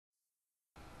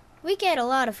We get a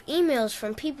lot of emails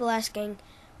from people asking,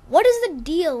 what is the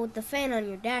deal with the fan on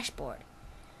your dashboard?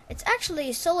 It's actually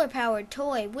a solar-powered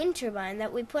toy wind turbine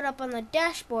that we put up on the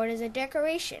dashboard as a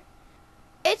decoration.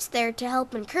 It's there to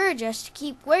help encourage us to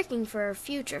keep working for a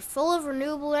future full of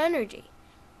renewable energy.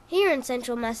 Here in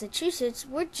central Massachusetts,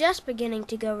 we're just beginning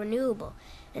to go renewable,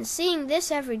 and seeing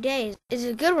this every day is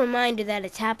a good reminder that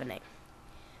it's happening.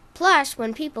 Plus,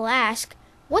 when people ask,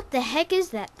 what the heck is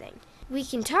that thing? We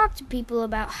can talk to people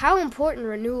about how important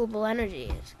renewable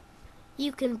energy is.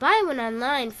 You can buy one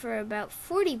online for about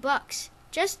 $40.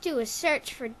 Just do a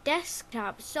search for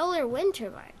desktop solar wind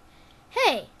turbine.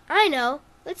 Hey, I know,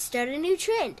 let's start a new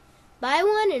trend. Buy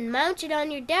one and mount it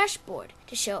on your dashboard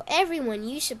to show everyone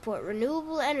you support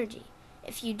renewable energy.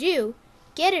 If you do,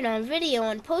 get it on video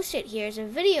and post it here as a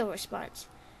video response.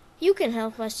 You can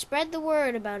help us spread the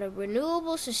word about a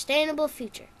renewable, sustainable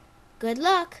future. Good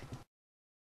luck!